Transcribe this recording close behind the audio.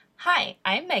Hi,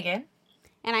 I'm Megan.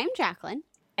 And I'm Jacqueline.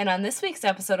 And on this week's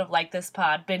episode of Like This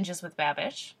Pod, Binges with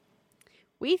Babish,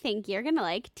 we think you're going to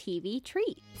like TV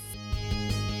treats.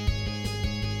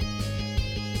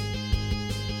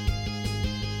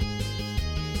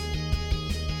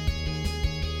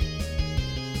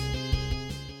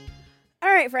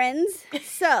 All right, friends.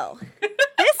 So,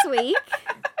 this week,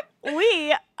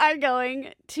 we are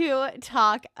going to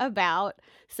talk about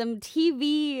some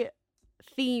TV-themed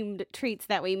treats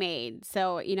that we made.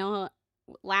 So,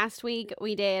 last week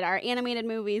we did our animated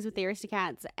movies with the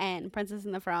Aristocats and Princess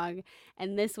and the Frog.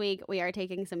 And this week we are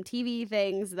taking some TV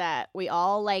things that we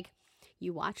all like.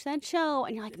 You watch that show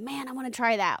and you're like, man, I want to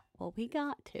try that. Well, we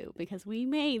got to because we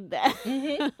made that.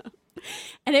 Mm-hmm.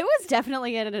 And it was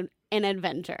definitely an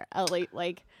adventure.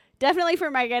 Like, definitely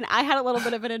for Megan. I had a little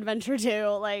bit of an adventure too.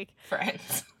 Like,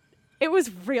 friends. It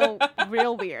was real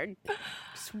weird.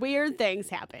 Just weird things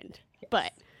happened. Yes.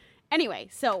 But anyway,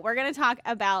 so we're going to talk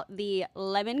about the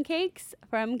lemon cakes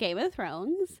from Game of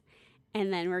Thrones.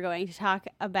 And then we're going to talk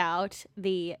about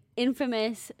the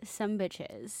infamous Some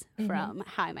Bitches from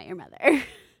How I Met Your Mother.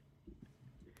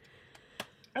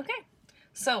 Okay.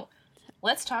 So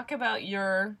let's talk about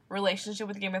your relationship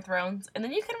with Game of Thrones. And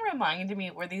then you can remind me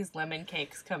where these lemon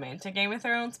cakes come into Game of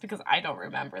Thrones because I don't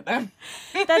remember them.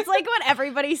 That's like what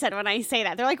everybody said when I say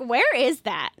that. They're like, where is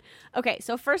that? Okay,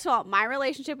 so first of all, my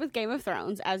relationship with Game of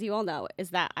Thrones, as you all know, is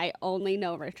that I only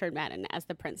know Richard Madden as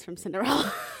the prince from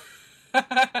Cinderella.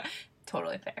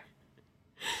 Totally fair.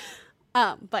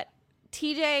 But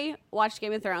TJ watched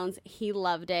Game of Thrones. He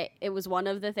loved it. It was one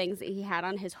of the things that he had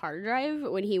on his hard drive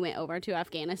when he went over to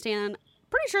Afghanistan.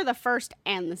 Pretty sure the first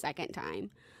and the second time.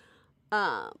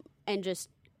 And just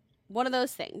one of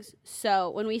those things. So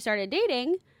when we started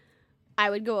dating, I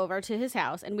would go over to his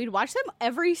house and we'd watch them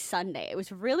every Sunday. It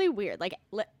was really weird. Like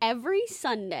every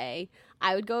Sunday,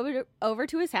 I would go over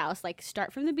to his house, like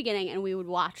start from the beginning, and we would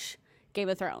watch Game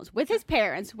of Thrones with his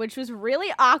parents, which was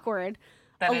really awkward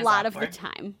a lot of the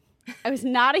time. I was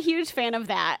not a huge fan of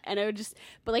that, and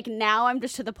but like now I'm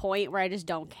just to the point where I just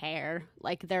don't care.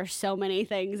 Like there's so many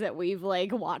things that we've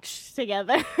like watched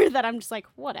together that I'm just like,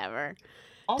 whatever.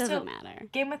 Also, doesn't matter.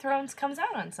 Game of Thrones comes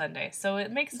out on Sunday, so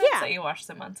it makes sense that you watch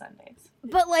them on Sundays.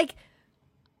 But like,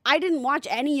 I didn't watch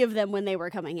any of them when they were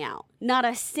coming out. Not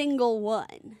a single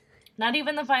one. Not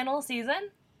even the final season?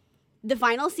 The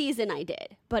final season I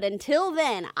did. But until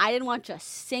then, I didn't watch a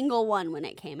single one when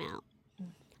it came out.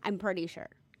 I'm pretty sure.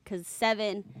 Because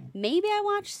 7, maybe I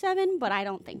watched 7, but I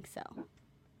don't think so.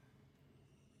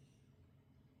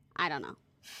 I don't know.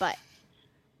 But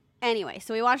anyway,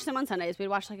 so we watched them on Sundays. We'd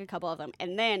watch like a couple of them.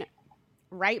 And then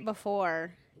right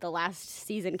before the last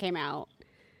season came out,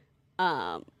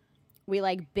 we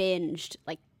like binged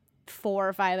like 4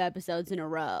 or 5 episodes in a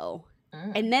row.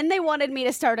 And then they wanted me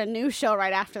to start a new show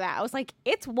right after that. I was like,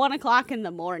 it's 1:00 in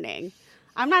the morning.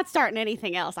 I'm not starting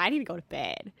anything else. I need to go to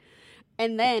bed.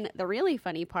 And then the really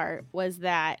funny part was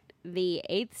that the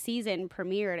 8th season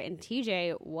premiered and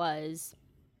TJ was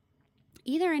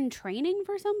either in training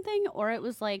for something or it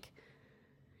was like,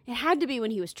 it had to be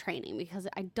when he was training because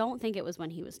I don't think it was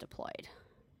when he was deployed.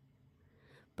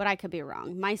 But I could be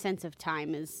wrong. My sense of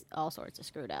time is all sorts of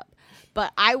screwed up.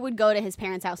 But I would go to his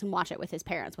parents' house and watch it with his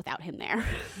parents without him there.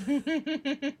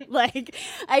 Like,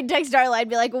 I'd text Darla, I'd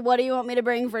be like, what do you want me to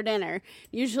bring for dinner?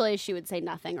 Usually she would say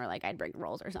nothing or, like, I'd bring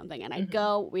rolls or something. And I'd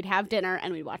go, we'd have dinner,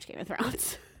 and we'd watch Game of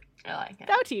Thrones. I like it.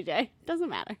 Without TJ. Doesn't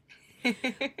matter.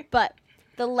 But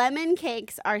the lemon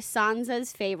cakes are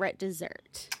Sansa's favorite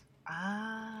dessert.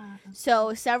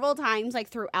 So several times, like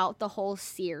throughout the whole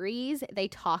series, they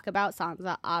talk about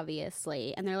Sansa,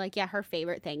 obviously. And they're like, yeah, her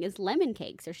favorite thing is lemon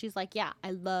cakes. Or she's like, yeah,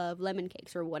 I love lemon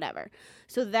cakes or whatever.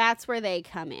 So that's where they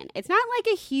come in. It's not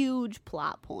like a huge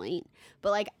plot point,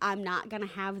 but like, I'm not going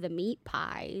to have the meat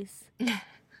pies.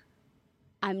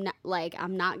 I'm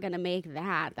not going to make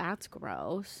that. That's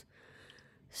gross.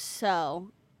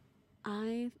 So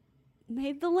I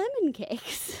made the lemon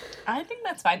cakes. I think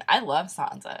that's fine. I love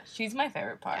Sansa. She's my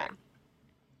favorite part. Yeah.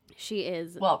 She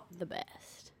is the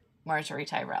best. Marjorie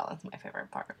Tyrell is my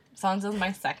favorite part. Sansa's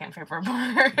my second favorite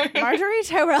part. Marjorie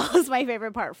Tyrell is my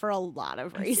favorite part for a lot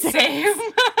of reasons. Same.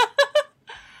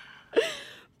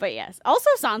 But yes. Also,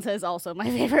 Sansa is also my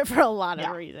favorite for a lot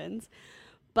of reasons.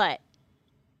 But,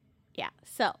 yeah.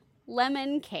 So,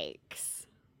 lemon cakes.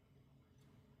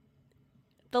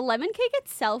 The lemon cake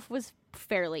itself was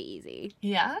fairly easy.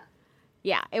 Yeah?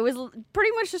 Yeah, it was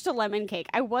pretty much just a lemon cake.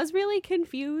 I was really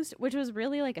confused, which was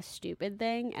really like a stupid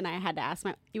thing. And I had to ask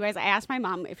I asked my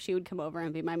mom if she would come over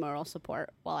and be my moral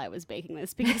support while I was baking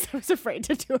this because I was afraid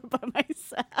to do it by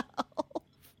myself.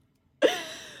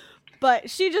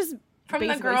 But she just From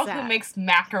the girl who makes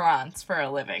macarons for a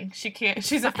living.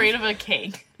 She's afraid of a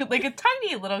cake. Like a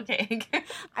tiny little cake.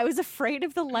 I was afraid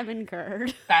of the lemon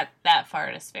curd. That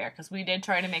part is fair, because we did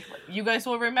try to make, you guys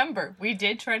will remember, we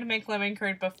did try to make lemon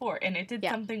curd before, and it did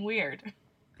something weird.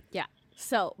 Yeah.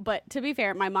 So, but to be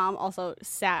fair, my mom also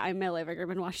sat in my living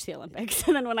room and watched the Olympics,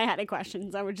 and then when I had any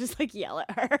questions, I would just, like, yell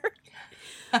at her.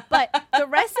 But the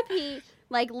recipe,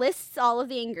 like, lists all of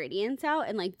the ingredients out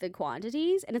and, like, the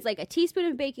quantities, and it's, like, a teaspoon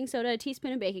of baking soda, a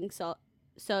teaspoon of baking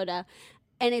soda,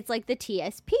 and it's, like, the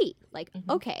TSP. Like,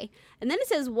 okay. And then it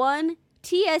says 1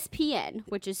 TSPN,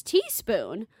 which is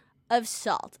teaspoon of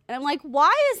salt. And I'm like,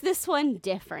 why is this one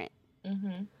different?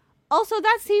 Also,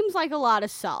 that seems like a lot of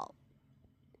salt.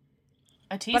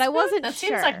 A teaspoon? But I wasn't sure. That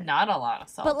seems like not a lot of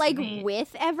salt. But, like,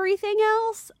 with everything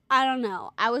else, I don't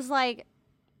know. I was like,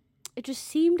 it just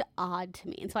seemed odd to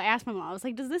me. And so I asked my mom, I was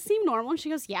like, does this seem normal? And she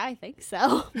goes, yeah, I think so.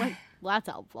 I'm like, well, that's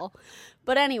helpful.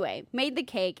 But anyway, made the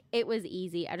cake. It was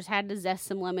easy. I just had to zest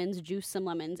some lemons, juice some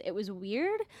lemons. It was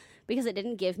weird because it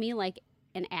didn't give me, like,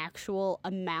 an actual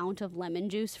amount of lemon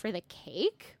juice for the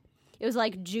cake. It was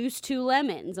like, juice 2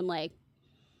 lemons. I'm like,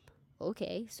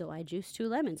 okay, so I juiced 2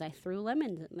 lemons. I threw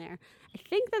lemons in there. I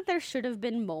think that there should have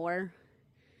been more.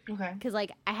 Okay. Because,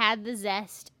 like, I had the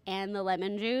zest and the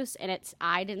lemon juice, and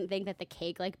I didn't think that the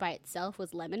cake, like, by itself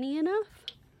was lemony enough.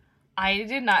 I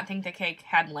did not think the cake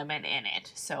had lemon in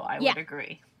it, so I would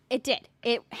agree. It did.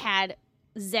 It had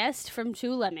zest from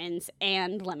 2 lemons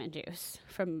and lemon juice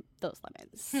from those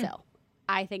lemons. So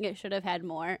I think it should have had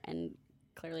more, and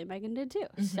clearly Megan did too.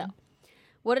 So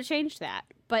would have changed that.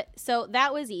 But so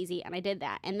that was easy, and I did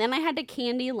that. And then I had to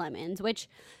candy lemons, which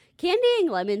candying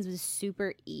lemons was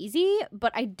super easy,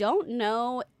 but I don't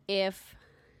know if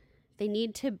they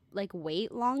need to, like,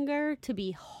 wait longer to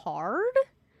be hard,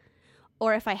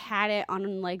 or if I had it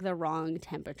on, like, the wrong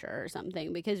temperature or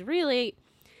something. Because really,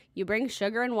 you bring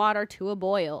sugar and water to a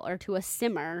boil or to a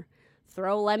simmer,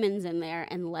 throw lemons in there,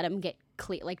 and let them get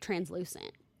clear, like,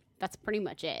 translucent. That's pretty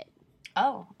much it.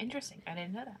 Oh, interesting. I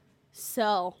didn't know that.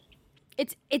 So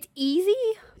it's easy,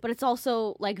 but it's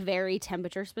also, like, very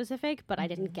temperature specific, but I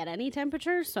didn't get any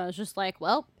temperature, so I was just like,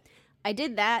 well, I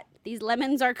did that. These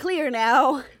lemons are clear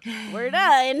now. We're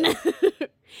done.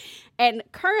 And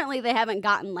currently they haven't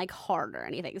gotten, like, hard or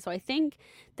anything, so I think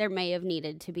there may have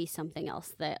needed to be something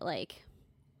else that, like,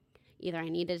 either I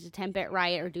needed to temp it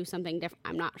right or do something different.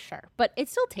 I'm not sure. But it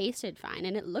still tasted fine,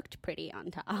 and it looked pretty on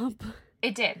top.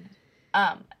 It did.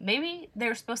 Maybe they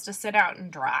were supposed to sit out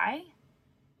and dry?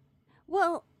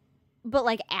 Well, but,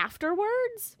 like,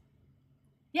 afterwards?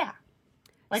 Yeah.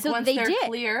 Like, so once they're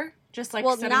clear, just, like,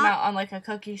 set them out on, like, a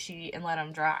cookie sheet and let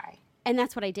them dry. And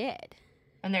that's what I did.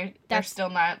 And they're still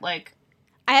not, like...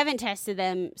 I haven't tested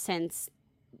them since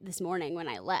this morning when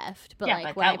I left. But,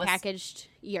 like, when I packaged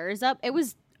yours up, it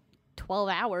was 12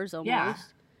 hours almost. Yeah.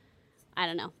 I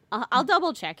don't know. I'll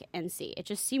double check and see. It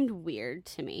just seemed weird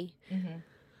to me.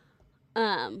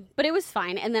 But it was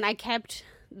fine. And then I kept...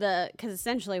 because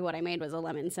essentially what I made was a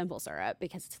lemon simple syrup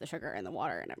because it's the sugar and the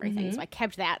water and everything. So I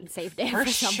kept that and saved it for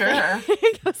something. Sure.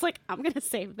 I was like, I'm going to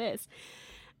save this.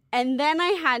 And then I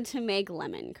had to make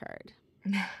lemon curd.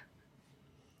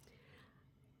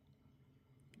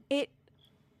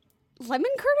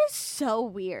 Lemon curd is so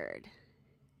weird.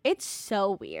 It's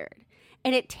so weird.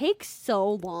 And it takes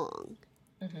so long.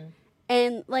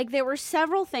 And, like, there were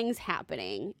several things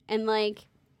happening. And, like...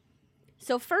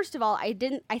 So first of all, I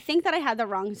think that I had the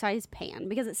wrong size pan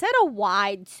because it said a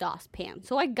wide saucepan.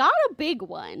 So I got a big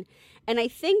one, and I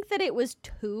think that it was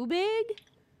too big.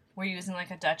 Were you using, like,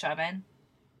 a Dutch oven?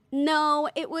 No,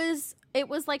 it was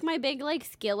like my big, like,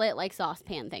 skillet, like,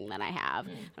 saucepan thing that I have.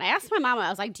 And I asked my mama, I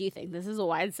was like, do you think this is a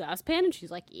wide saucepan? And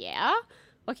she's like, yeah.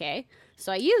 Okay.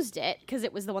 So I used it because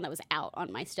it was the one that was out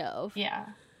on my stove. Yeah.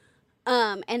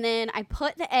 And then I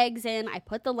put the eggs in, I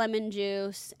put the lemon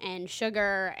juice and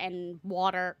sugar and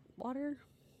water.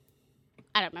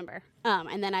 I don't remember.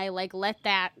 And then I, like, let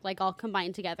that, like, all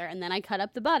combine together, and then I cut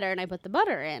up the butter and I put the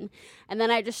butter in, and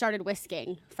then I just started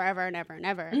whisking forever and ever and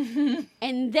ever.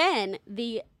 And then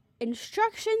the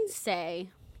instructions say,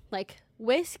 like,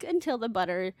 whisk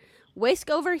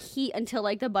over heat until,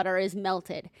 like, the butter is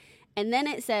melted. And then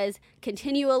it says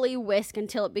continually whisk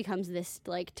until it becomes this,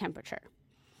 like, temperature.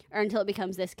 Or until it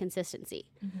becomes this consistency.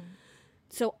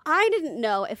 So I didn't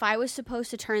know if I was supposed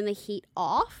to turn the heat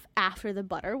off after the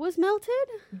butter was melted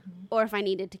or if I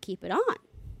needed to keep it on.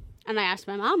 And I asked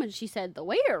my mom, and she said, the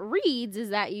way it reads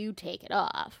is that you take it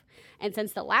off. And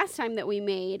since the last time that we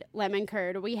made lemon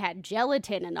curd, we had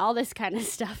gelatin and all this kind of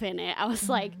stuff in it, I was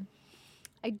like,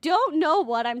 I don't know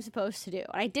what I'm supposed to do.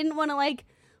 And I didn't want to, like,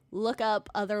 look up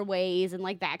other ways and,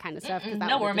 like, that kind of stuff.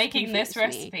 No, we're making this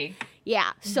recipe.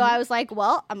 Yeah. So I was like,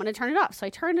 well, I'm going to turn it off. So I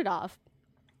turned it off.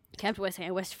 Kept whisking.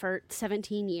 I whisked for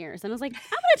 17 years. And I was like, I'm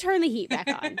going to turn the heat back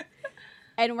on.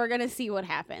 And we're going to see what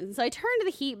happens. So I turned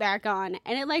the heat back on,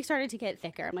 and it, like, started to get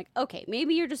thicker. I'm like, okay,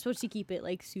 maybe you're just supposed to keep it,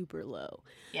 like, super low.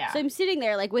 Yeah. So I'm sitting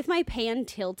there, like, with my pan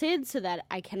tilted so that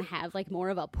I can have, like, more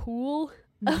of a pool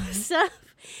of stuff.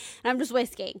 And I'm just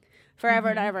whisking forever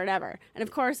and ever and ever. And,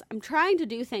 of course, I'm trying to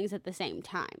do things at the same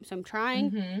time. So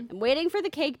I'm waiting for the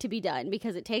cake to be done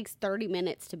because it takes 30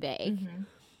 minutes to bake.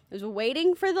 I was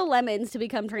waiting for the lemons to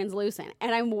become translucent,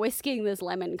 and I'm whisking this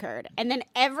lemon curd. And then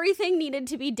everything needed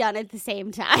to be done at the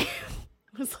same time.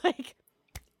 I was like,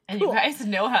 and you guys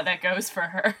know how that goes for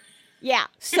her. Yeah.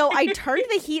 So I turned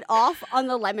the heat off on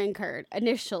the lemon curd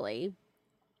initially,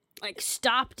 like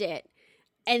stopped it.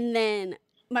 And then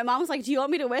my mom was like, do you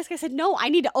want me to whisk? I said, no, I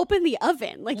need to open the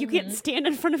oven. Like, you can't stand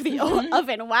in front of the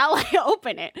oven while I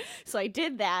open it. So I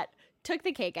did that. Took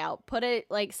the cake out, put it,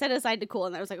 like, set it aside to cool,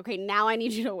 and I was like, okay, now I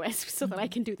need you to whisk so that I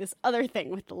can do this other thing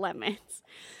with the lemons.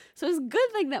 So it was a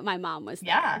good thing that my mom was there.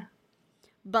 Yeah.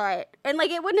 But, and,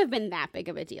 like, it wouldn't have been that big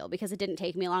of a deal because it didn't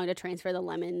take me long to transfer the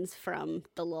lemons from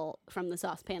the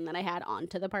saucepan that I had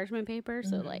onto the parchment paper,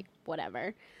 so, like,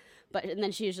 whatever. But, and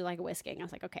then she was just, like, whisking. I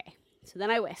was like, okay. So then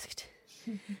I whisked.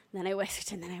 Then I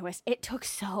whisked, and then I whisked. It took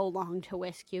so long to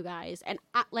whisk, you guys. And,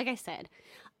 like I said,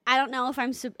 I don't know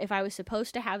if I was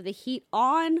supposed to have the heat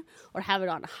on or have it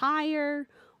on higher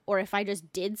or if I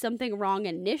just did something wrong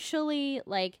initially.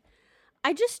 Like,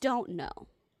 I just don't know.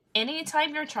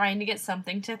 Anytime you're trying to get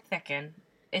something to thicken,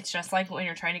 it's just like when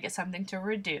you're trying to get something to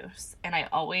reduce. And I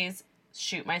always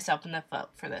shoot myself in the foot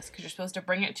for this because you're supposed to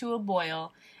bring it to a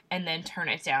boil and then turn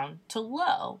it down to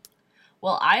low.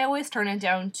 Well, I always turn it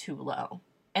down too low.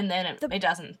 And then it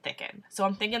doesn't thicken. So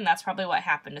I'm thinking that's probably what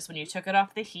happened is when you took it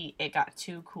off the heat, it got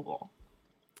too cool.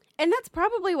 And that's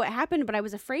probably what happened, but I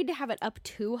was afraid to have it up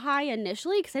too high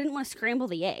initially because I didn't want to scramble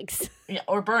the eggs. Yeah,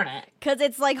 or burn it. Because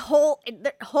it's like whole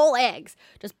eggs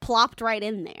just plopped right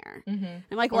in there. I'm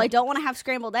like, well, I don't want to have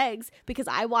scrambled eggs because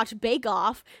I watch Bake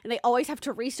Off and they always have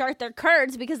to restart their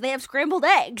curds because they have scrambled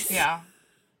eggs. Yeah.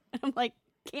 And I'm like,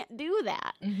 can't do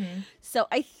that. So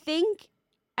I think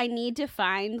I need to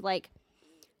find, like,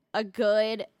 a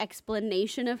good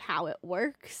explanation of how it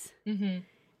works. And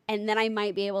then I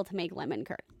might be able to make lemon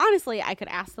curd. Honestly, I could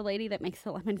ask the lady that makes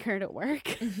the lemon curd at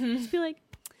work. Just be like,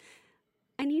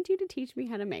 I need you to teach me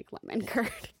how to make lemon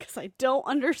curd because I don't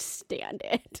understand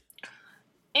it.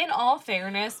 In all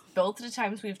fairness, both the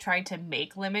times we've tried to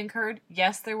make lemon curd,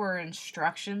 yes, there were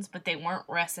instructions, but they weren't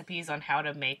recipes on how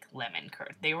to make lemon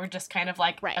curd. They were just kind of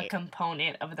like a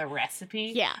component of the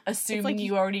recipe. Yeah. Assuming like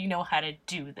you already know how to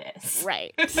do this.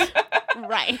 Right.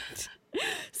 Right.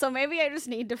 So maybe I just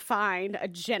need to find a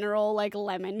general, like,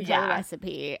 lemon curd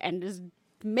recipe and just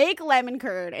make lemon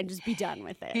curd and just be done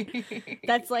with it.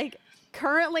 That's, like,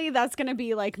 currently that's going to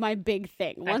be, like, my big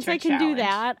thing. Once I can do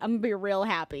that, I'm going to be real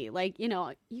happy. Like, you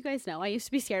know, you guys know I used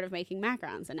to be scared of making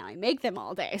macarons, and now I make them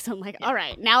all day. So I'm like, all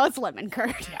right, now it's lemon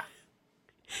curd. Yeah.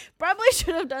 Probably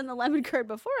should have done the lemon curd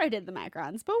before I did the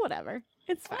macarons, but whatever.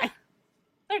 It's fine.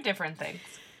 They're different things.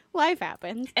 Life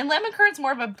happens. And lemon curd's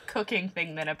more of a cooking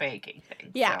thing than a baking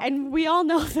thing. Yeah, so. And we all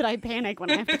know that I panic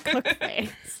when I have to cook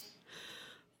things.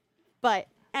 But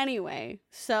anyway,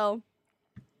 so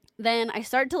then I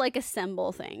start to, like,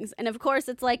 assemble things. And, of course,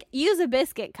 it's like, use a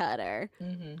biscuit cutter.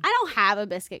 I don't have a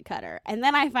biscuit cutter. And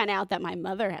then I find out that my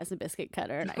mother has a biscuit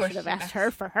cutter, and I should have asked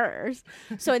her for hers.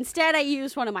 So instead, I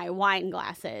used one of my wine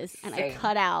glasses, and I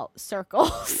cut out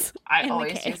circles. I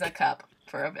always use a cup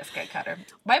for a biscuit cutter.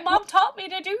 My mom taught me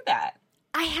to do that.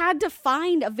 I had to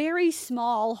find a very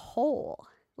small hole,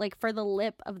 like, for the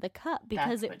lip of the cup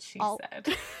because that's what she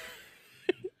said.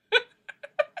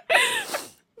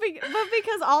 But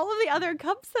because all of the other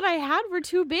cups that I had were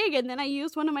too big, and then I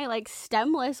used one of my, like,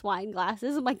 stemless wine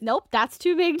glasses. I'm like, nope, that's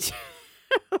too big too.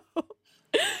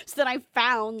 So then I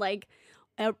found, like,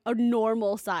 a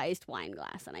normal sized wine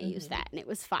glass, and I used that, and it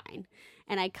was fine.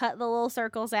 And I cut the little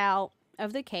circles out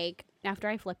of the cake after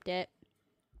I flipped it.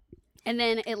 And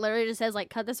then it literally just says, like,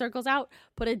 cut the circles out,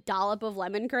 put a dollop of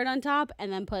lemon curd on top,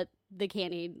 and then put the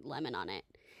candied lemon on it.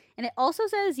 And it also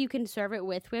says you can serve it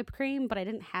with whipped cream, but I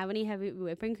didn't have any heavy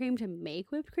whipping cream to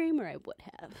make whipped cream, or I would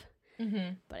have.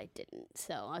 But I didn't.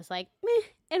 So I was like, meh,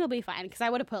 it'll be fine, because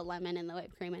I would have put lemon in the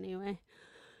whipped cream anyway.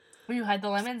 Well, you had the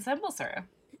lemon simple syrup.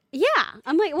 Yeah.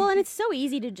 I'm like, well, and it's so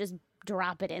easy to just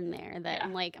drop it in there that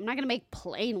I'm like, I'm not going to make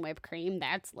plain whipped cream.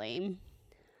 That's lame.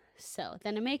 So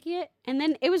then I'm making it, and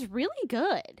then it was really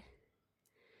good.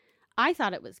 I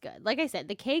thought it was good. Like I said,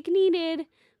 the cake needed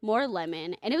more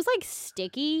lemon, and it was, like,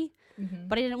 sticky,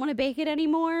 but I didn't want to bake it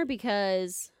anymore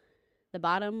because the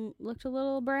bottom looked a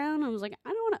little brown. I was like, I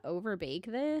don't want to over bake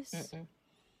this. Mm-mm.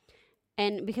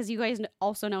 And because you guys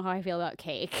also know how I feel about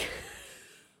cake.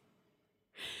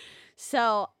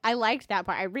 So I liked that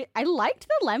part. I liked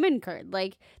the lemon curd.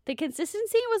 Like, the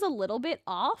consistency was a little bit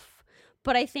off,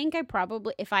 but I think I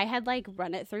probably, if I had like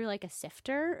run it through like a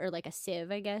sifter or like a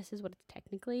sieve, I guess is what it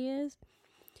technically is.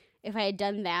 If I had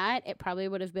done that, it probably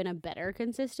would have been a better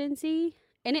consistency.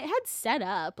 And it had set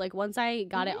up, like, once I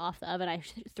got it off the oven, I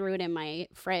threw it in my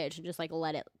fridge and just like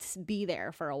let it be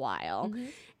there for a while.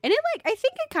 And it, like, I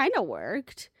think it kind of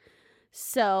worked.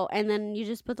 So, and then you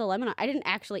just put the lemon on. I didn't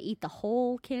actually eat the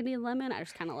whole candied lemon. I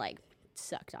just kind of like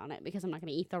sucked on it because I'm not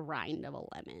going to eat the rind of a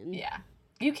lemon. Yeah.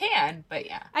 You can, but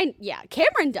yeah.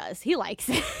 Cameron does. He likes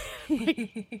it.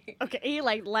 Okay, he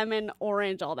liked lemon,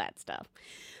 orange, all that stuff.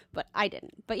 But I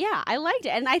didn't. But yeah, I liked it.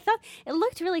 And I thought it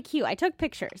looked really cute. I took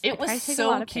pictures. It was so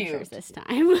a lot of cute pictures this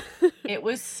time. It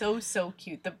was so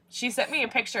cute. She sent me a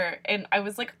picture and I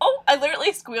was like, oh, I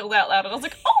literally squealed out loud. And I was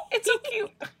like, oh, it's so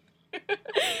cute. Because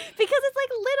it's like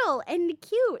little and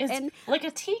cute. It's and like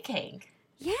a tea cake.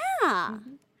 Yeah.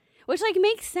 Which like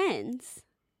makes sense.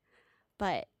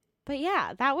 But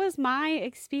yeah, that was my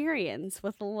experience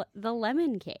with the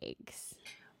lemon cakes.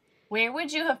 Where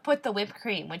would you have put the whipped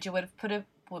cream? Would you have put it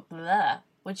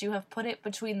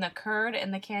between the curd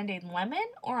and the candied lemon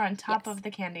or on top of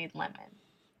the candied lemon?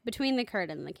 Between the curd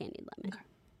and the candied lemon. Okay.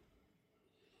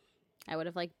 I would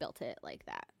have like built it like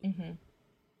that.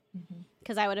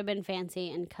 Because I would have been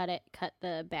fancy and cut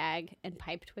the bag and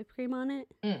piped whipped cream on it.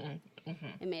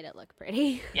 It made it look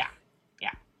pretty. Yeah.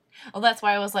 Well, that's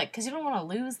why I was like, because you don't want to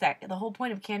lose that. The whole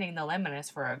point of candying the lemon is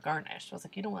for a garnish. I was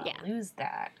like, you don't want to lose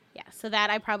that. Yeah, so that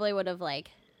I probably would have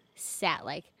like sat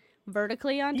like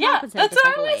vertically on top. Yeah, instead that's of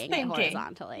just, what like, I was laying it thinking.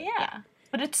 horizontally. Yeah.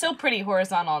 But it's so pretty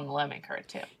horizontal on the lemon curd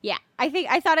too. Yeah,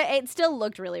 I thought it still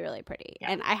looked really, really pretty.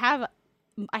 Yeah. And I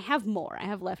have more. I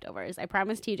have leftovers. I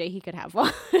promised TJ he could have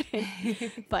one.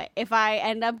 But if I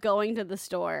end up going to the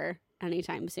store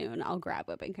anytime soon, I'll grab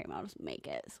whipping cream. I'll just make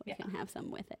it so I can have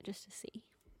some with it just to see.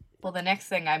 Well, the next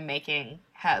thing I'm making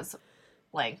has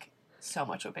like so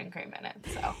much whipping cream in it,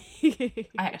 so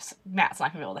Matt's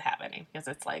not gonna be able to have any because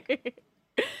it's like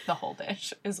the whole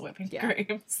dish is whipping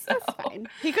cream. So that's fine.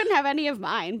 He couldn't have any of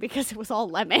mine because it was all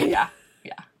lemon. Yeah.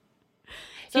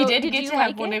 So he did get to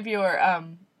have one of your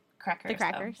crackers. The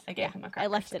crackers. I gave him a cracker.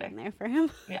 I left it in there for him.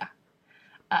 Yeah.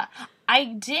 I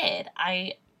did.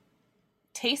 I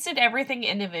tasted everything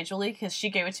individually because she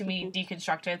gave it to me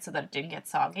deconstructed so that it didn't get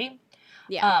soggy.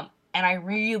 Yeah. And I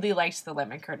really liked the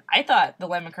lemon curd. I thought the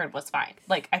lemon curd was fine.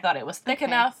 Like, I thought it was thick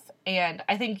enough, and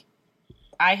I think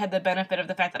I had the benefit of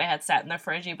the fact that I had sat in the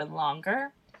fridge even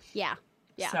longer. Yeah.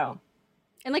 So.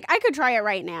 And, like, I could try it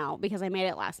right now because I made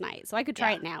it last night. So I could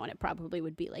try it now, and it probably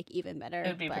would be, like, even better. It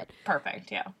would be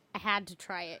perfect, yeah. I had to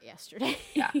try it yesterday.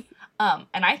 Yeah.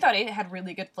 And I thought it had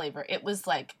really good flavor. It was,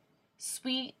 like,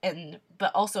 sweet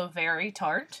but also very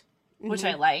tart, which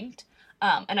I liked.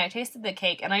 And I tasted the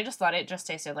cake, and I just thought it just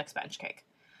tasted like sponge cake.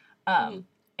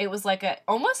 It was like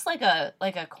almost like a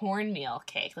cornmeal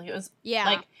cake. Like, it was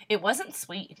like, it wasn't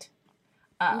sweet.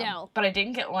 No. But I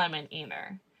didn't get lemon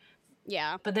either.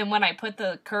 Yeah. But then when I put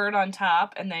the curd on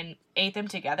top and then ate them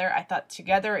together, I thought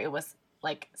together it was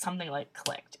like something like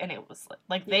clicked, and it was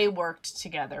like they worked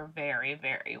together very,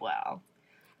 very well.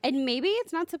 And maybe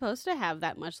it's not supposed to have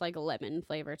that much like lemon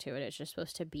flavor to it. It's just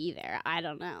supposed to be there. I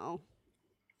don't know.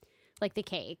 Like the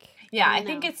cake. Yeah, I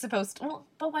think it's supposed to. Well,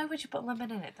 but why would you put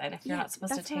lemon in it then if you're not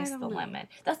supposed to taste the lemon?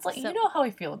 That's like, you know how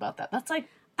I feel about that. That's like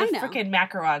the freaking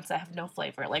macarons that have no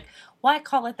flavor. Like, why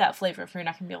call it that flavor if you're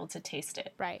not going to be able to taste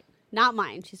it? Right. Not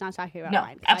mine. She's not talking about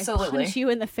mine. Absolutely. I punch you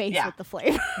in the face with the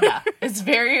flavor. Yeah. It's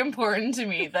very important to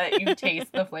me that you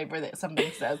taste the flavor that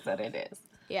something says that it is.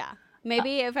 Yeah.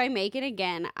 Maybe if I make it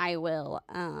again, I will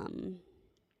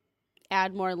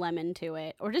add more lemon to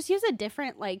it, or just use a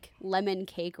different like lemon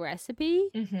cake recipe.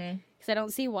 Because I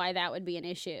don't see why that would be an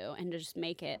issue, and just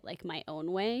make it like my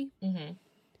own way.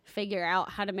 Figure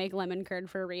out how to make lemon curd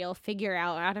for real. Figure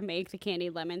out how to make the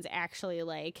candied lemons actually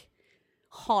like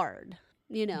hard,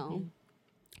 you know.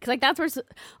 Because like that's where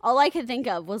all I could think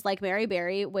of was like Mary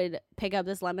Berry would pick up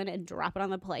this lemon and drop it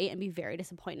on the plate and be very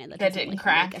disappointed that didn't like,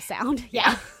 crack make a sound.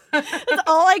 Yeah. That's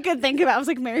all I could think about. I was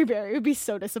like, Mary Berry would be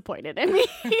so disappointed in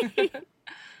me.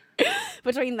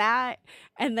 Between that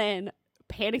and then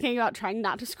panicking about trying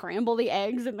not to scramble the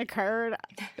eggs in the curd,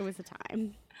 it was a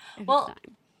time.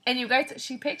 And you guys,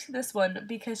 she picked this one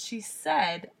because she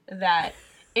said that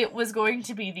it was going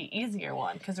to be the easier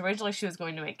one, because originally she was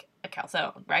going to make a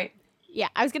calzone, right? Yeah,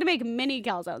 I was going to make mini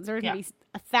calzones. There were going to be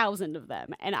 1,000 of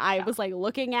them. And I was like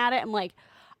looking at it. I'm like,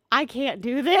 I can't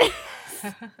do this.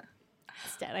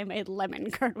 Instead, I made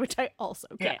lemon curd, which I also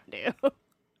can't do.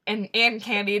 And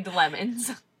candied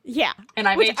lemons. Yeah. And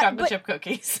I made chocolate chip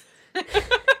cookies.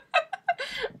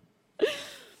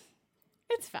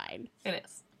 It's fine. It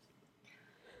is.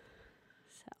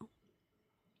 So.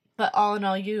 But all in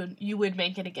all, you would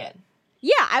make it again.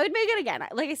 Yeah, I would make it again.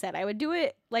 Like I said, I would do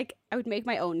it, like, I would make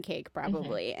my own cake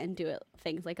probably and do it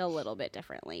things like a little bit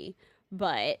differently.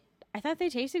 But I thought they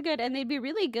tasted good and they'd be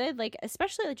really good, like,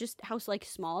 especially like, just how, like,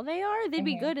 small they are. They'd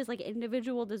be good as, like,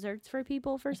 individual desserts for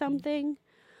people for something.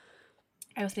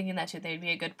 I was thinking that too. They'd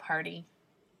be a good party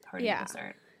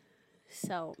dessert.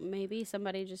 So maybe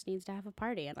somebody just needs to have a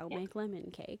party and I'll make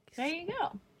lemon cakes. There you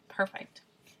go. Perfect.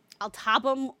 I'll top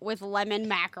them with lemon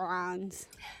macarons.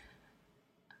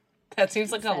 That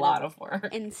seems like a lot of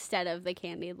work. Instead of the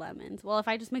candied lemons. Well, if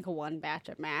I just make one batch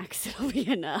of Max, it'll be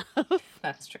enough.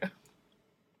 That's true.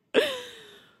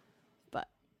 But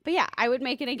yeah, I would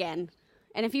make it again.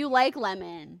 And if you like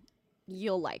lemon,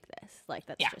 you'll like this. Like,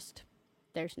 that's just,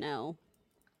 there's no,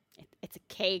 it's a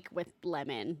cake with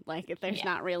lemon. Like, if there's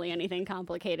not really anything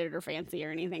complicated or fancy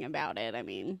or anything about it. I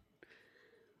mean,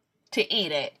 to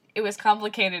eat it. It was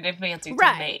complicated and fancy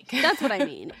to make. That's what I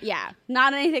mean. Yeah.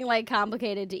 Not anything, like,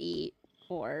 complicated to eat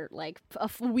or, like, a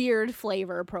weird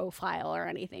flavor profile or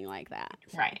anything like that.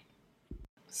 Right.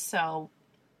 So,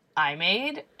 I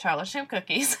made chocolate chip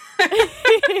cookies.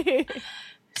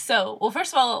 So, well,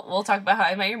 first of all, we'll talk about How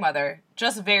I Met Your Mother,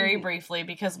 just very briefly,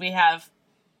 because we have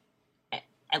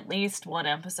at least one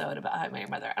episode about How I Met Your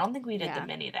Mother. I don't think we did the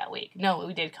mini that week. No,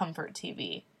 we did Comfort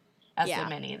TV as the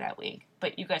mini that week.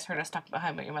 But you guys heard us talk about How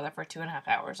I Met Your Mother for 2.5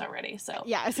 hours already, so.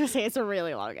 Yeah, I was going to say, it's a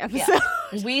really long episode.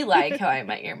 Yeah. We like How I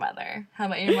Met Your Mother. How I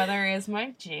Met Your Mother is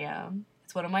my jam.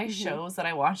 It's one of my shows that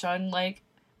I watch on, like,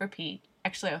 repeat.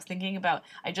 Actually, I was thinking about,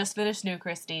 I just finished New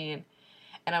Christine,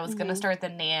 and I was going to start The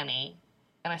Nanny.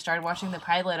 And I started watching the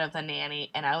pilot of The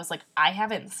Nanny, and I was like, I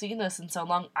haven't seen this in so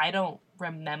long, I don't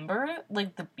remember,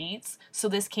 like, the beats, so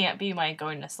this can't be my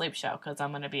going to sleep show, because I'm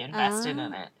going to be invested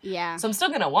in it. Yeah. So I'm still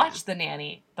going to watch The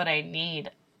Nanny, but I need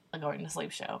a going to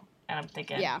sleep show, and I'm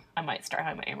thinking I might start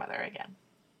How I Met Your Mother again.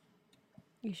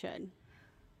 You should.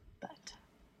 But,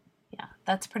 yeah,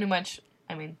 that's pretty much,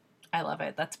 I mean, I love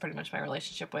it. That's pretty much my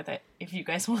relationship with it. If you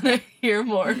guys want to hear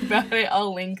more about it,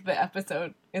 I'll link the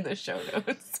episode in the show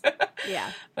notes.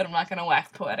 Yeah. But I'm not going to wax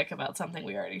poetic about something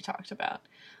we already talked about.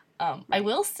 I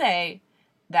will say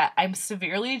that I'm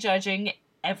severely judging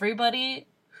everybody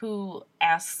who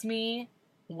asks me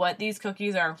what these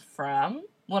cookies are from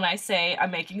when I say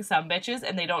I'm making some bitches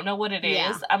and they don't know what it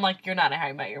is. I'm like, you're not a How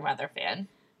I Met Your Mother fan.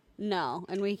 No,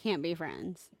 and we can't be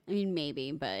friends. I mean,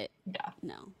 maybe, but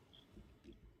no.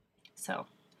 So,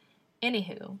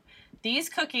 anywho, these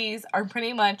cookies are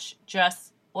pretty much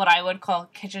just what I would call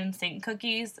kitchen sink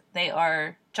cookies. They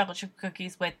are chocolate chip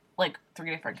cookies with, like, 3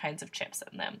 different kinds of chips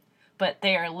in them. But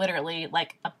they are literally,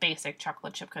 like, a basic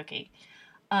chocolate chip cookie.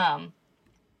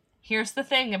 Here's the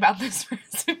thing about this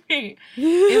recipe,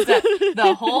 is that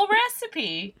the whole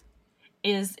recipe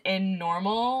is in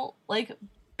normal, like,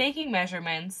 baking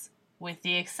measurements, with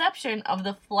the exception of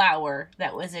the flour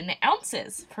that was in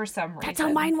ounces for some reason. That's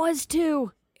how mine was,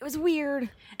 too. It was weird.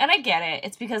 And I get it.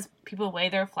 It's because people weigh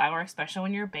their flour, especially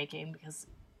when you're baking, because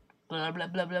blah, blah,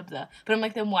 blah, blah, blah. But I'm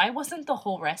like, then why wasn't the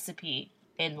whole recipe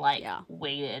in, like,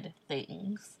 weighted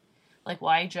things? Like,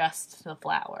 why just the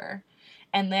flour?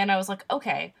 And then I was like,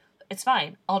 okay, it's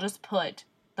fine. I'll just put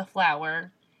the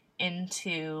flour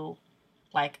into,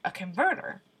 like, a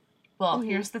converter. Well,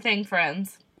 here's the thing,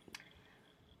 friends.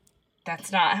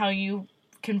 That's not how you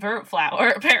convert flour,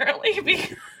 apparently,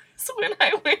 because when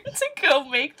I went to go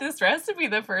make this recipe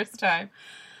the first time,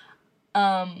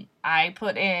 I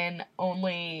put in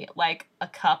only, like, 1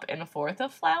 1/4 cups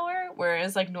of flour,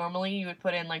 whereas, like, normally you would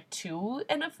put in, like, 2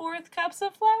 1/4 cups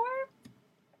of flour.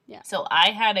 Yeah. So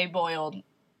I had a boiled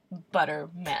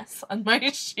butter mess on my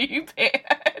sheet pan.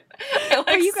 I,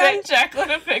 like, sent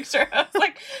Jacqueline a picture. I was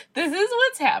like, this is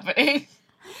what's happening.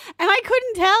 And I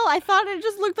couldn't tell. I thought it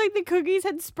just looked like the cookies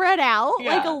had spread out,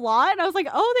 like, a lot. And I was like,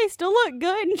 oh, they still look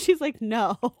good. And she's like,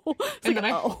 no. And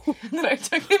then I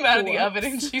took them out of the oven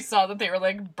and she saw that they were,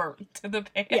 like, burnt to the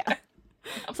pan. Yeah.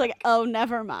 It's like, oh,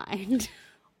 never mind.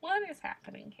 What is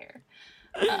happening here?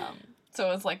 So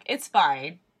it was like, it's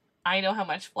fine. I know how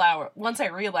much flour. Once I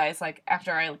realized, like,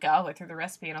 after I got all the way through the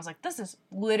recipe, and I was like, this is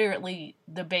literally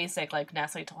the basic, like,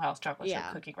 Nestle Toll House chocolate chip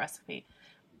cookie recipe.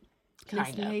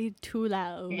 Kind of. Too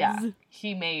loud. Yeah.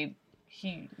 He made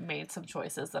some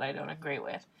choices that I don't agree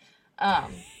with.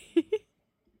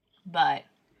 But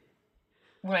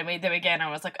when I made them again, I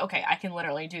was like, okay, I can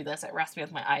literally do this at recipe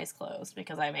with my eyes closed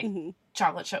because I make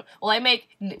chocolate chip. Well, I make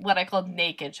what I call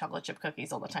naked chocolate chip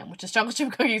cookies all the time, which is chocolate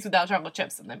chip cookies without chocolate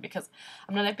chips in them because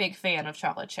I'm not a big fan of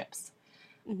chocolate chips.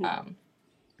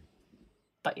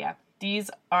 But yeah,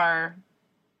 these are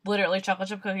literally chocolate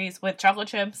chip cookies with chocolate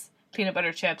chips, peanut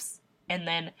butter chips, and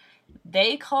then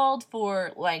they called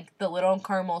for, like, the little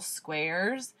caramel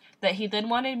squares that he then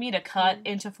wanted me to cut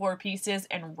into 4 pieces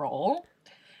and roll.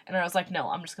 And I was like, no,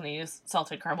 I'm just going to use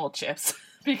salted caramel chips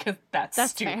because that's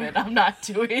stupid. Fair. I'm not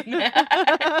doing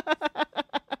that.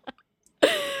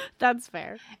 That's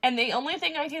fair. And the only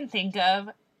thing I can think of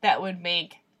that would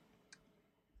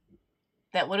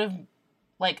have,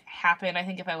 like, happened, I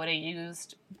think, if I would have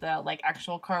used the, like,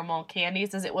 actual caramel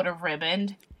candies, is it would have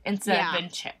ribboned instead of been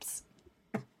chips.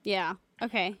 Yeah.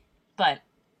 Okay. But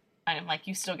I'm like,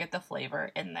 you still get the flavor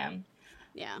in them.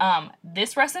 Yeah.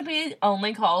 This recipe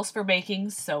only calls for baking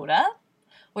soda,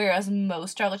 whereas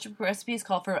most chocolate chip recipes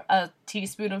call for a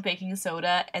teaspoon of baking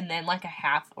soda and then like a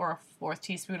half or a fourth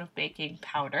teaspoon of baking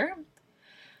powder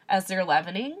as their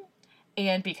leavening.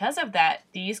 And because of that,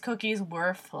 these cookies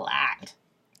were flat.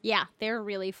 Yeah, they're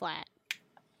really flat.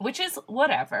 Which is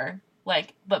whatever.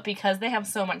 Like, but because they have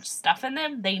so much stuff in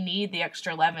them, they need the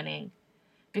extra leavening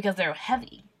because they're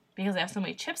heavy, because they have so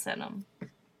many chips in them.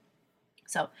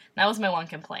 So that was my one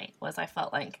complaint, was I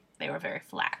felt like they were very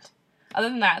flat. Other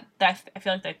than that, I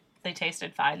feel like they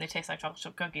tasted fine. They taste like chocolate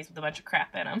chip cookies with a bunch of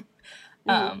crap in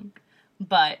them.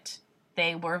 But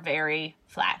they were very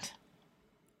flat.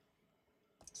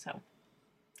 So,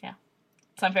 yeah.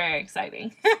 It's not very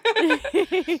exciting.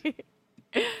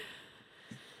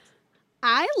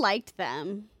 I liked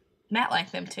them. Matt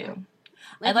liked them too.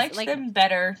 I liked them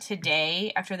better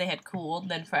today after they had cooled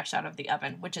than fresh out of the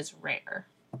oven, which is rare.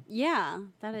 Yeah,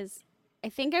 that is. I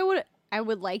think I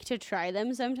would like to try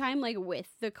them sometime, like with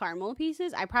the caramel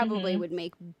pieces. I probably would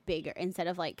make bigger instead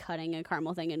of like cutting a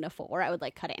caramel thing into 4. I would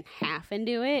like cut it in half and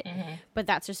do it. But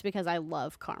that's just because I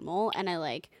love caramel, and I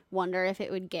like wonder if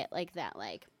it would get like that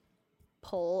like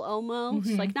pull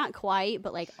almost, like not quite,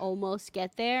 but like almost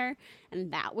get there,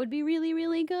 and that would be really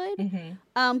really good.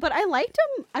 But I liked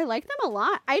them. I like them a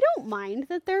lot. I don't mind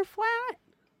that they're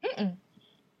flat.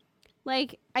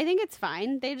 Like, I think it's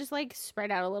fine. They just, like,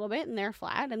 spread out a little bit, and they're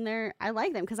flat, and I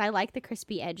like them, because I like the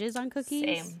crispy edges on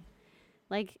cookies. Same.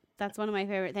 Like, that's one of my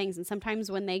favorite things, and sometimes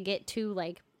when they get too,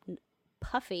 like,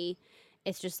 puffy,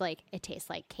 it's just, like, it tastes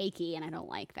like cakey, and I don't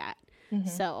like that.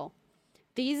 So,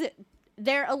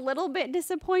 they're a little bit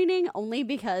disappointing, only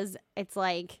because it's,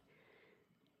 like,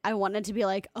 I wanted to be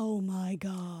like, oh my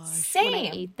gosh, when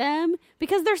I ate them,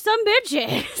 because they're some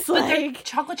bitches. But they're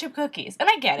chocolate chip cookies. And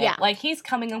I get it. Yeah. Like, he's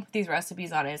coming up with these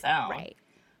recipes on his own. Right.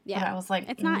 Yeah. But I was like,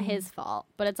 it's not his fault,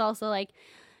 but it's also like,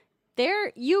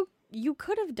 you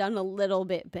could have done a little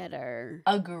bit better.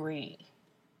 Agree.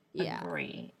 Yeah.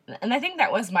 Agree. And I think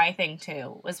that was my thing,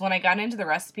 too, was when I got into the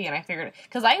recipe and I figured,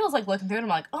 because I was, like, looking through it, I'm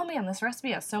like, oh, man, this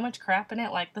recipe has so much crap in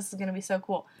it. Like, this is going to be so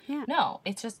cool. Yeah. No,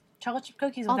 it's just chocolate chip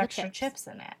cookies with extra chips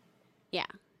in it. Yeah.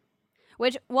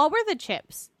 What were the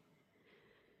chips?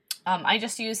 I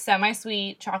just used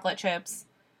semi-sweet chocolate chips.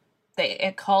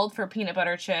 It called for peanut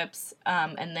butter chips,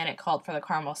 and then it called for the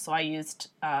caramel, so I used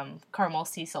caramel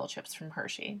sea salt chips from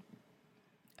Hershey.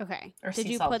 Okay. Did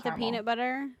you put the peanut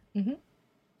butter?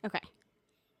 Okay.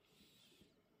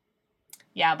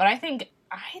 Yeah, but I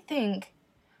think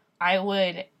I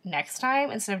would, next time,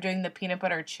 instead of doing the peanut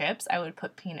butter chips, I would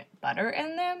put peanut butter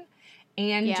in them.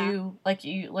 And do, like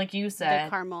you said,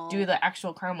 do the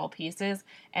actual caramel pieces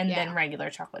and then regular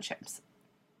chocolate chips.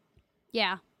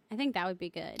 Yeah, I think that would be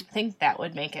good. I think that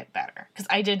would make it better. Because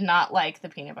I did not like the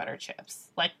peanut butter chips.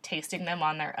 Like, tasting them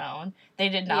on their own. They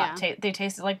did not they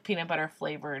tasted like peanut butter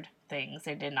flavored things.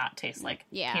 They did not taste like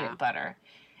peanut butter.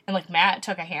 And, like, Matt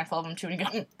took a handful of them, too, and he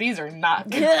goes, these are not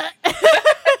good.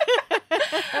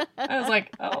 I was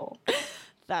like, oh.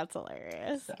 That's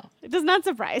hilarious. So. It does not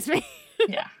surprise me.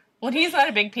 Yeah. Well, he's not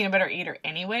a big peanut butter eater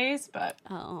anyways, but...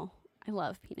 Oh, I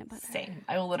love peanut butter. Same.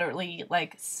 I will literally,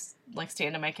 like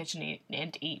stand in my kitchen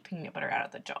and eat peanut butter out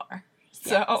of the jar.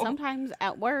 So yeah, sometimes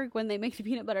at work, when they make the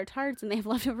peanut butter tarts and they have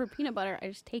leftover peanut butter, I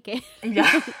just take it.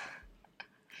 Yeah.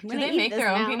 Do they make their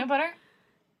own peanut butter?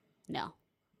 No.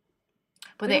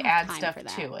 But they add stuff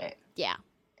to it. Yeah.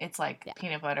 It's like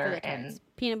peanut butter and...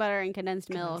 Peanut butter and condensed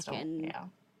milk and...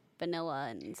 vanilla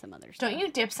and some other stuff. Don't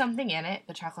you dip something in it?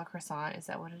 The chocolate croissant, is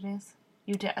that what it is?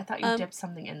 I thought you dipped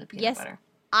something in the peanut butter.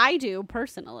 I do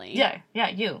personally. Yeah,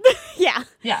 you. Yeah,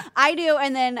 I do,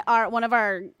 and then one of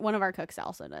our cooks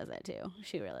also does it too.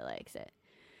 She really likes it.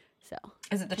 So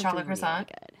is it the chocolate croissant?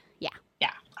 Really good.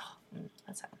 Yeah. Oh,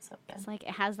 that sounds so good. It's like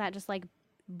it has that just like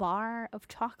bar of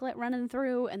chocolate running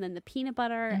through, and then the peanut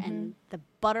butter and the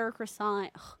butter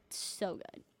croissant. Oh, it's so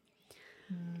good.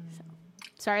 So,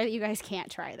 sorry that you guys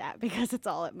can't try that because it's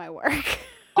all at my work.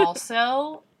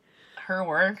 Also, her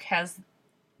work has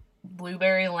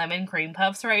blueberry lemon cream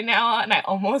puffs right now, and I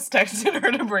almost texted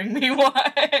her to bring me one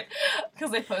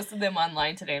because I posted them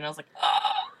online today, and I was like, oh.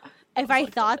 If I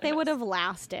thought they would have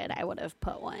lasted, I would have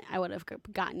put one. I would have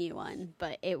gotten you one,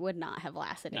 but it would not have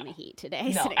lasted in the heat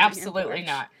today. No, absolutely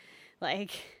not.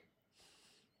 Like,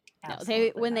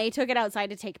 absolutely no, when they took it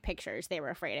outside to take pictures, they were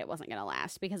afraid it wasn't going to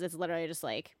last because it's literally just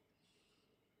like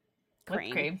cream.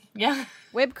 Whipped cream. Yeah.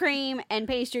 Whipped cream and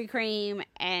pastry cream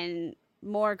and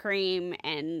more cream,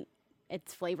 and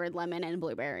it's flavored lemon and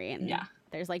blueberry, and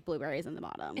there's like blueberries in the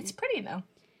bottom. It's pretty though.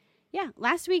 Yeah,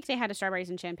 last week they had a strawberries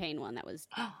and champagne one that was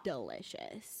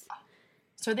delicious.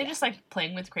 So are they just like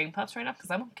playing with cream puffs right now?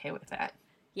 Because I'm okay with that.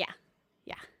 Yeah.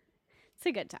 It's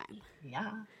a good time.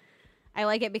 Yeah. I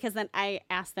like it because then I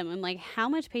ask them, I'm like, how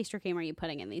much pastry cream are you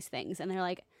putting in these things? And they're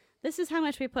like, this is how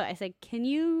much we put. I said, can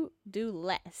you do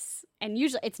less? And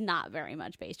usually it's not very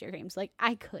much pastry cream. So like,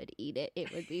 I could eat it.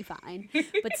 It would be fine.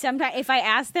 But sometimes if I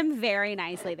ask them very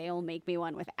nicely, they will make me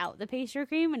one without the pastry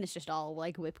cream. And it's just all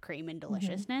like whipped cream and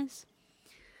deliciousness.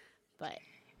 But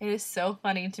it is so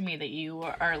funny to me that you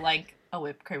are like a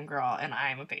whipped cream girl and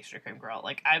I'm a pastry cream girl.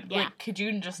 Like, like, could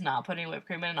you just not put any whipped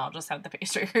cream in and I'll just have the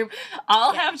pastry cream?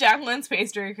 I'll have Jacqueline's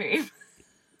pastry cream.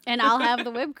 And I'll have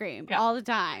the whipped cream all the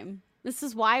time. This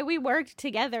is why we worked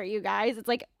together, you guys. It's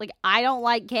like I don't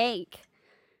like cake.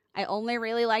 I only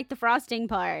really like the frosting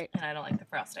part. And I don't like the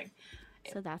frosting.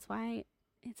 So that's why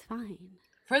it's fine.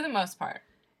 For the most part.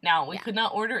 Now, we could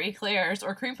not order eclairs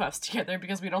or cream puffs together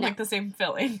because we don't like the same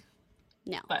filling.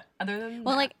 No. But other than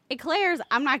well, that. like eclairs,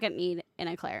 I'm not going to eat an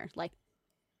eclair. Like,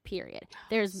 period.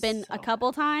 There's been a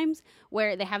couple times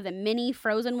where they have the mini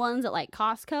frozen ones at like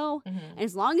Costco. And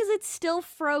as long as it's still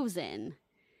frozen,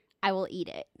 I will eat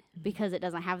it. Because it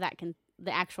doesn't have that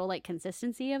the actual like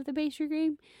consistency of the pastry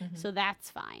cream, so that's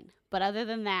fine. But other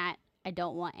than that, I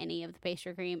don't want any of the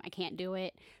pastry cream. I can't do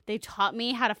it. They taught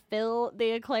me how to fill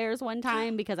the eclairs one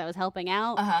time because I was helping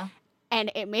out,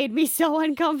 and it made me so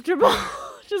uncomfortable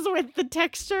just with the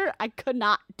texture. I could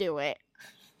not do it.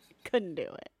 Couldn't do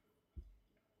it.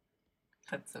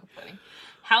 That's so funny.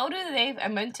 How do they? I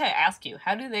meant to ask you.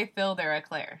 How do they fill their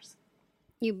eclairs?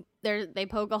 They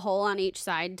poke a hole on each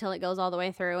side until it goes all the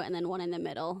way through, and then one in the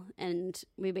middle. And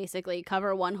we basically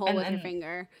cover one hole with your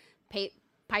finger,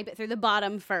 pipe it through the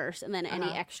bottom first, and then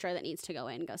any extra that needs to go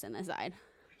in goes in the side.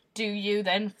 Do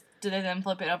they then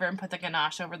flip it over and put the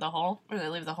ganache over the hole, or do they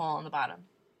leave the hole on the bottom?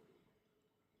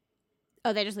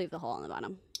 Oh, they just leave the hole on the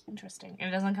bottom. Interesting. And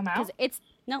it doesn't come out? Because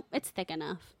it's thick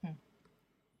enough.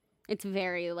 It's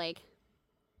very like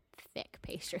thick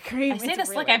pastry cream. I say this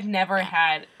really like I've never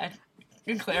had a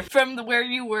eclair from where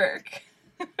you work.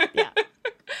 Yeah.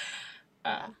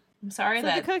 I'm sorry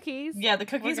that the cookies. Yeah, the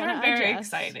cookies were very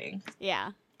exciting.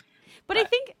 Yeah. But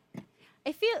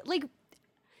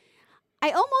I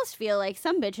almost feel like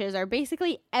some bitches are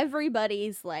basically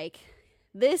everybody's like,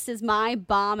 this is my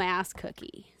bomb ass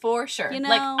cookie. For sure. You know?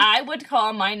 Like, I would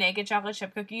call my naked chocolate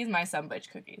chip cookies my some bitch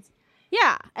cookies.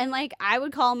 Yeah, and like I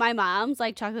would call my mom's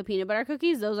like chocolate peanut butter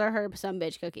cookies, those are her some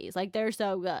bitch cookies. Like, they're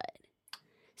so good.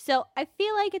 So I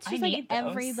feel like it's just like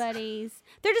everybody's.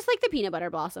 They're just like the peanut butter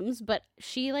blossoms, but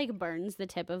she like burns the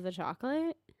tip of the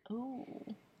chocolate. Ooh.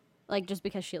 Like, just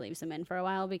because she leaves them in for a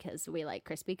while because we like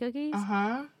crispy cookies.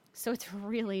 So it's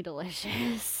really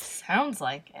delicious. Sounds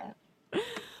like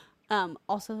it.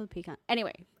 Also the pecan.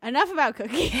 Anyway, enough about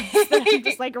cookies that I'm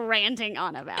just like ranting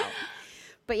on about.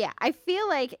 But yeah, I feel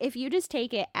like if you just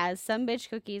take it as some bitch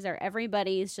cookies or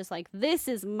everybody's just like, this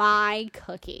is my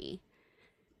cookie,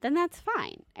 then that's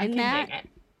fine. And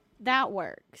that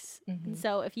works. And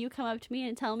so if you come up to me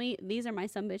and tell me these are my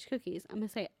some bitch cookies, I'm going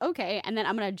to say, okay. And then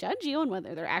I'm going to judge you on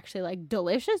whether they're actually like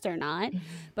delicious or not.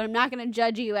 But I'm not going to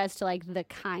judge you as to like the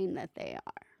kind that they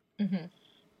are.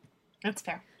 That's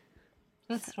fair.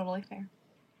 That's totally fair.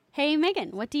 Hey,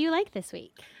 Megan, what do you like this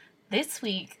week? This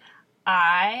week,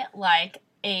 I like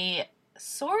a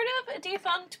sort of a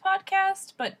defunct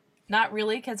podcast, but not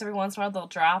really, because every once in a while they'll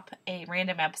drop a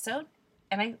random episode.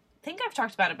 And I think I've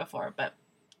talked about it before, but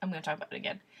I'm going to talk about it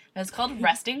again. And it's called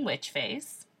Resting Witch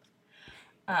Face.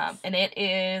 And it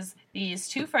is these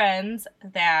two friends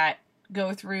that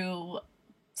go through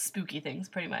spooky things,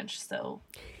 pretty much. So,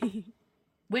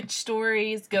 witch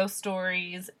stories, ghost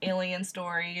stories, alien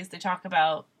stories. They talk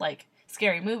about, like,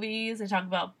 scary movies. They talk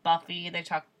about Buffy. They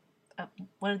talk... they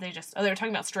were talking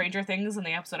about Stranger Things in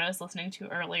the episode I was listening to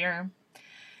earlier.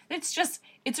 It's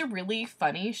a really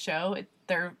funny show.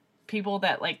 They're people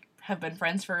that, like, have been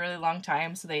friends for a really long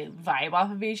time, so they vibe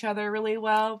off of each other really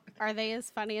well. Are they as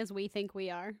funny as we think we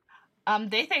are?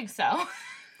 They think so.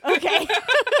 Okay.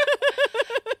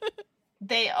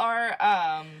 They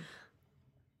are,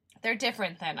 they're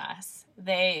different than us.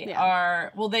 They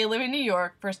are, well, they live in New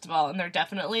York, first of all, and they're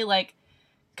definitely, like,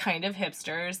 kind of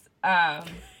hipsters.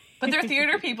 But they're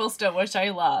theater people still, which I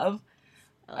love.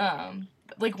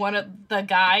 Like, one of the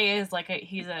guy is, like,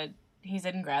 he's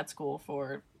in grad school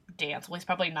for dance. Well, he's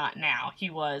probably not now. He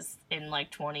was in, like,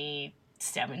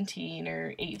 2017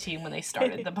 or 18 when they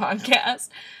started the podcast.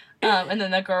 And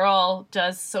then the girl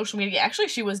does social media. Actually,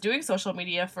 she was doing social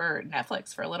media for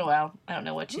Netflix for a little while. I don't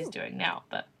know what she's doing now,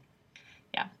 but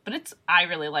yeah. But I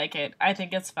really like it. I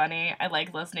think it's funny. I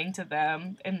like listening to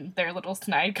them and their little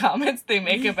snide comments they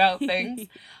make about things.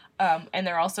 And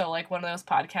they're also, like, one of those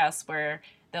podcasts where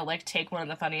they'll, like, take one of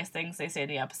the funniest things they say in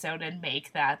the episode and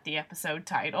make that the episode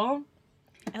title.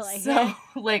 I like it. So,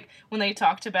 like, when they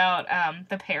talked about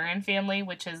the Perrin family,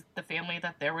 which is the family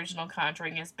that the original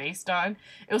Conjuring is based on,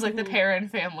 it was, like, the Perrin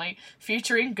family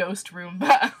featuring Ghost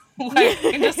Roomba. Like,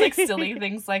 and just, like, silly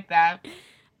things like that.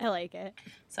 I like it.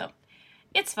 So,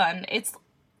 it's fun. It's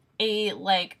a,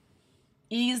 like,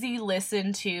 easy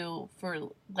listen to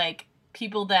for, like,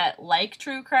 people that like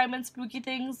true crime and spooky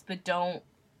things, but don't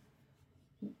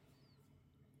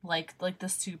like the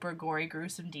super gory,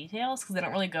 gruesome details, because they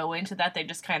don't really go into that. They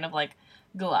just kind of, like,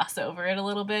 gloss over it a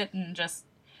little bit, and just,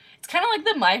 it's kind of like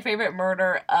the My Favorite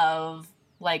Murder of,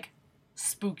 like,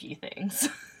 spooky things.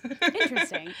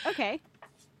 Interesting. Okay.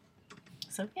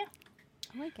 So, yeah.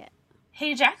 I like it.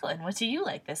 Hey, Jacqueline, what do you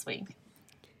like this week?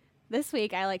 This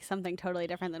week, I like something totally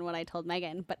different than what I told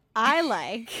Megan, but I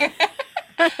like,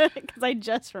 because I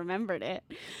just remembered it,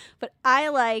 but I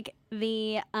like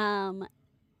the,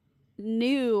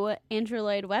 new Andrew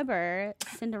Lloyd Webber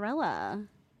Cinderella.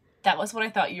 That was what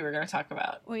I thought you were going to talk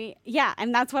about.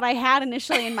 And that's what I had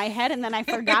initially in my head, and then I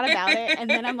forgot about it, and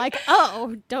then I'm like,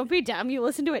 oh, don't be dumb. You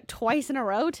listened to it twice in a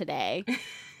row today.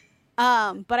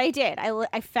 But I did.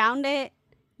 I found it.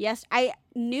 Yes, I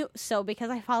knew. So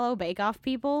because I follow Bake Off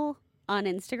people on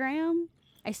Instagram,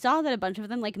 I saw that a bunch of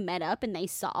them, like, met up and they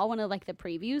saw one of, like, the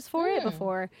previews for it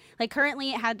before. Like,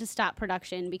 currently it had to stop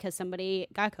production because somebody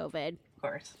got COVID. Of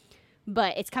course.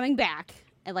 But it's coming back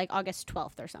at, like, August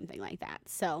 12th or something like that.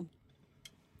 So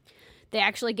they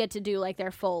actually get to do, like,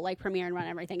 their full, like, premiere and run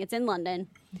everything. It's in London.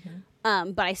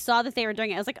 Mm-hmm. But I saw that they were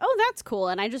doing it. I was like, oh, that's cool.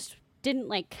 And I just didn't,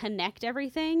 like, connect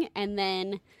everything. And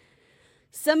then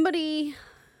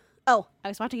I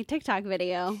was watching a TikTok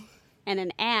video, and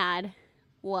an ad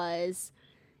was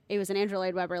an Andrew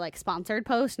Lloyd Webber, like, sponsored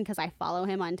post, and because I follow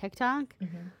him on TikTok.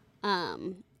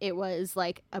 Mm-hmm. It was,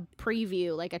 like, a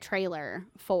preview, like, a trailer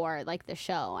for, like, the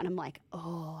show, and I'm like,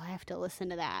 oh, I have to listen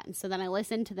to that. And so then I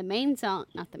listened to the main song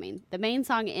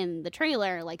in the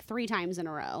trailer, like, 3 times in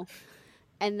a row.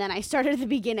 And then I started at the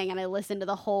beginning, and I listened to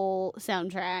the whole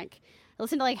soundtrack. I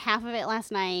listened to, like, half of it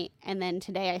last night, and then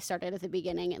today I started at the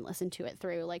beginning and listened to it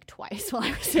through, like, twice while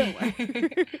I was at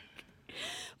work.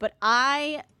 But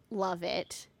I love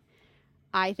it.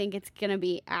 I think it's gonna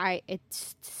be, it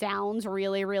sounds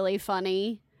really, really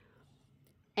funny,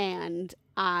 and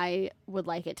I would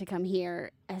like it to come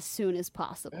here as soon as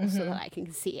possible so that I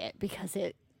can see it, because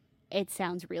it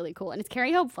sounds really cool. And it's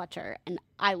Carrie Hope Fletcher, and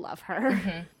I love her.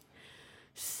 Mm-hmm.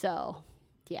 So,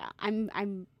 yeah,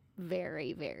 I'm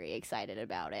very, very excited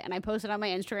about it. And I posted on my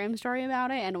Instagram story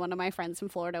about it, and one of my friends from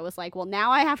Florida was like, well,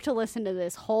 now I have to listen to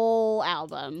this whole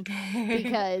album,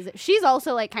 because she's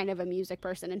also, like, kind of a music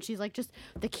person, and she's like, just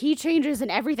the key changes and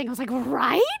everything. I was like,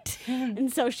 right?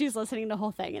 And so she's listening to the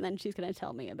whole thing, and then she's going to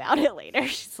tell me about it later.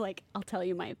 She's like, I'll tell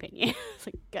you my opinion. It's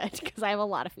like, good, because I have a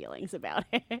lot of feelings about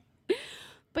it.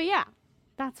 But yeah,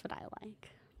 that's what I like.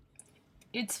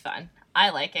 It's fun. I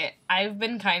like it. I've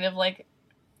been kind of, like,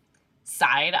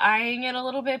 side-eyeing it a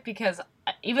little bit, because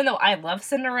even though I love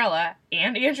Cinderella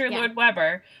and Andrew Lloyd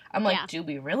Webber, I'm like, do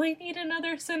we really need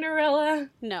another Cinderella?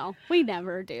 No, we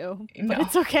never do. But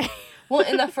it's okay. Well,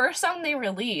 and the first song they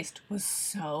released was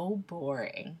so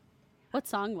boring. What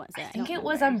song was it? I think it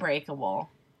was Unbreakable.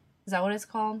 Is that what it's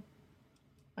called?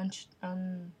 It's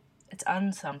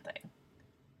Unsomething.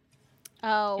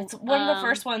 Oh. It's one of the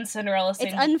first ones Cinderella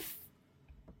sings. It's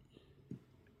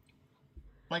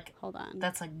like, hold on.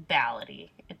 That's, like,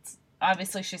 ballady. It's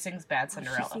obviously she sings Bad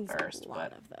Cinderella she sings first. A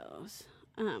lot of those.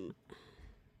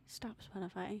 Stop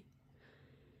Spotify.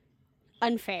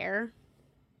 Unfair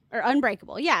or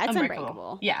Unbreakable. Yeah, it's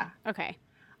Unbreakable. Yeah. Okay.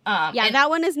 That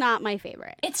one is not my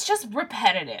favorite. It's just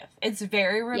repetitive. It's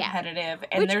very repetitive,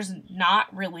 and there's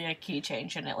not really a key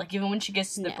change in it. Like, even when she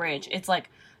gets to the bridge, it's, like,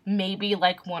 maybe,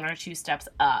 like, 1 or 2 steps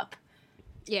up.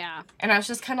 Yeah. And I was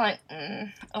just kind of like,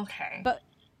 okay.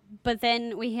 But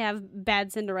then we have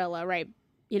Bad Cinderella, right?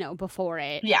 You know, before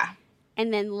it. Yeah.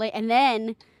 And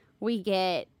then we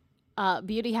get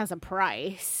Beauty Has a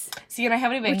Price. See, and I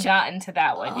haven't even gotten to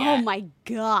that one yet. Oh my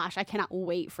gosh, I cannot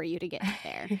wait for you to get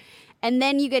there. And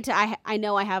then you get to I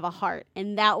Know I Have a Heart,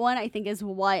 and that one I think is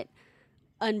what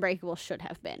Unbreakable should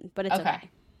have been, but it's okay.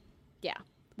 Yeah,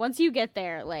 once you get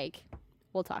there, like,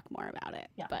 we'll talk more about it.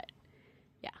 Yeah. But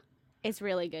yeah, it's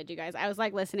really good, you guys. I was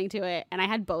like listening to it, and I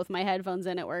had both my headphones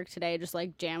in at work today, just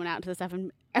like jamming out to the stuff,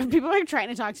 and people were like trying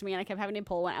to talk to me, and I kept having to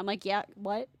pull one. I'm like, yeah,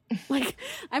 what? Like,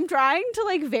 I'm trying to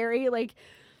like very like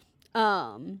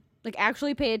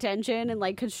actually pay attention and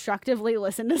like constructively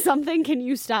listen to something. Can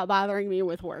you stop bothering me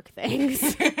with work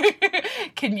things?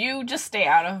 Can you just stay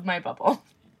out of my bubble?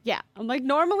 Yeah. I'm like,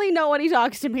 normally nobody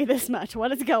talks to me this much.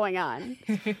 What is going on?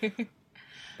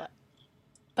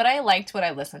 But I liked what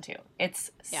I listened to. It's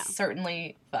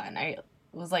certainly fun. I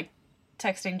was like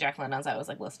texting Jacqueline as I was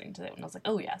like listening to it, and I was like,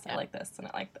 oh yes, I like this, and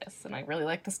I like this, and I really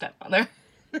like the stepmother.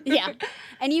 Yeah.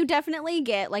 And you definitely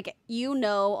get, like, you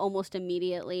know almost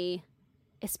immediately,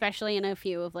 especially in a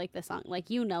few of, like, the song, like,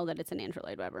 you know that it's an Andrew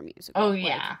Lloyd Webber musical. Oh,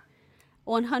 yeah.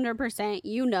 Like, 100%,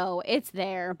 you know it's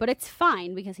there, but it's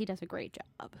fine because he does a great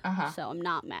job. So I'm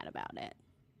not mad about it.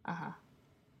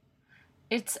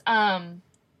 It's, I'm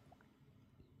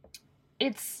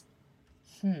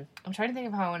trying to think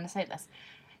of how I want to say this.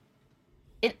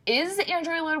 It is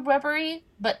Andrew Lloyd Webber-y,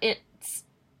 but it's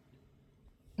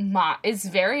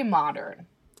very modern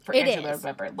for Andrew Lloyd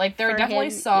Webber. Like, there are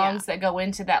definitely songs that go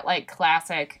into that, like,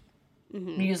 classic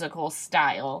musical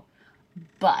style,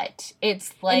 but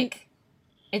it's, like,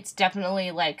 it's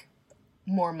definitely, like,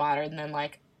 more modern than,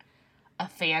 like, a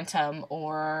Phantom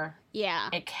or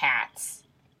a Cats.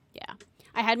 Yeah.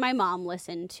 I had my mom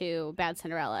listen to Bad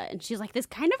Cinderella, and she's like, this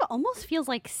kind of almost feels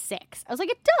like Six. I was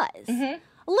like, it does. A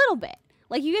little bit.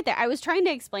 Like, you get there. I was trying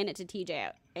to explain it to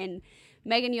TJ, and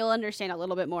Megan, you'll understand a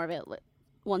little bit more of it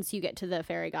once you get to the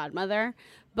fairy godmother.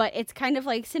 But it's kind of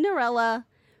like Cinderella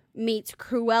meets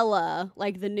Cruella,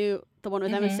 like the one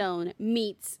with Emma Stone,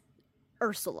 meets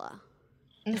Ursula.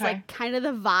 Okay. It's like kind of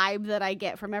the vibe that I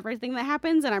get from everything that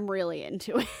happens, and I'm really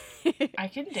into it. I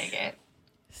can dig it.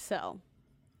 So,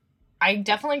 I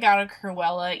definitely got a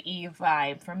Cruella-y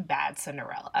vibe from Bad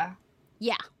Cinderella.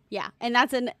 Yeah, yeah. And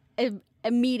that's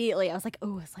immediately I was like,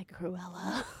 oh, it's like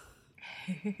Cruella.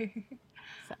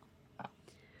 So.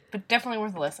 But definitely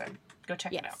worth a listen. Go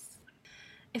check it out.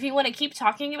 If you want to keep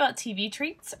talking about TV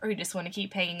treats, or you just want to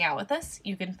keep hanging out with us,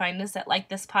 you can find us at Like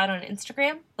This Pod on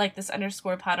Instagram,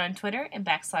 _pod on Twitter, and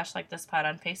 /Like This Pod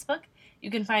on Facebook. You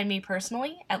can find me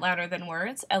personally at Louder Than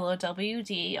Words,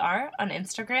 LOWDER, on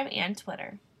Instagram and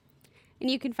Twitter. And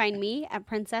you can find me at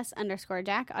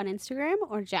Princess_Jack on Instagram,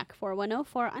 or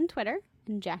Jack4104 on Twitter,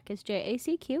 and Jack is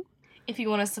JACQ. If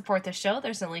you want to support the show,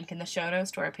 there's a link in the show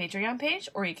notes to our Patreon page,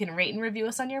 or you can rate and review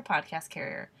us on your podcast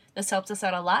carrier. This helps us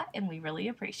out a lot, and we really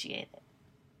appreciate it.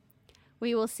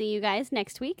 We will see you guys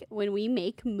next week when we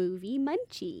make movie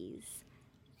munchies.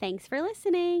 Thanks for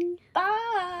listening.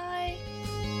 Bye!